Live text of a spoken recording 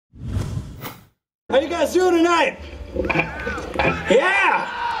How you guys doing tonight?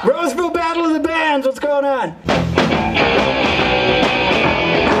 Yeah! Roseville Battle of the Bands, what's going on?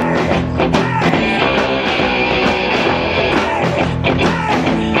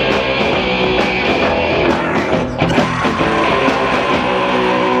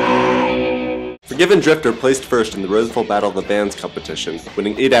 Forgiven Drifter placed first in the Roseville Battle of the Bands competition,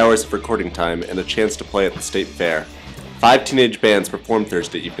 winning 8 hours of recording time and a chance to play at the state fair. 5 teenage bands performed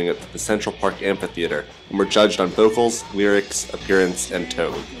Thursday evening at the Central Park Amphitheater and were judged on vocals, lyrics, appearance, and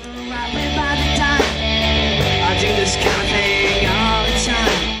tone.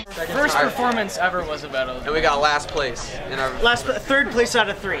 First performance ever was a battle. And we got last place in our third place out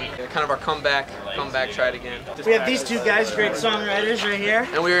of 3. kind of our comeback try it again. We have these two guys, great songwriters right here.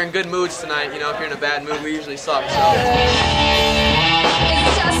 And we were in good moods tonight. You know, if you're in a bad mood, we usually suck. So.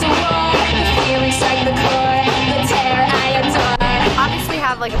 Obviously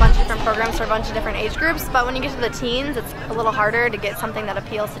have like a bunch of different programs for a bunch of different age groups, but when you get to the teens, it's a little harder to get something that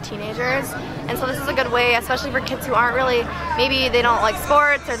appeals to teenagers. And so this is a good way, especially for kids who aren't really, maybe they don't like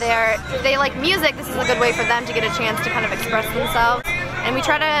sports or they like music, this is a good way for them to get a chance to kind of express themselves. And we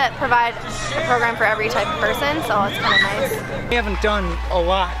try to provide a program for every type of person, so it's kind of nice. We haven't done a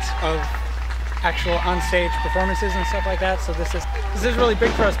lot of actual on-stage performances and stuff like that, so this is really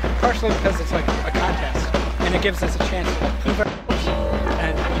big for us, partially because it's like a contest, and it gives us a chance to prove ourselves,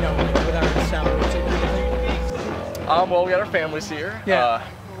 and you know, with our sound music and everything. Well, we got our families here. Yeah.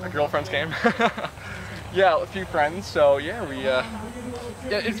 Our girlfriends came. Yeah, a few friends. So yeah, yeah,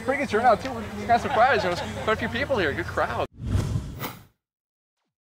 it's a pretty good turnout too. We're kind of surprised. There's quite a few people here. Good crowd.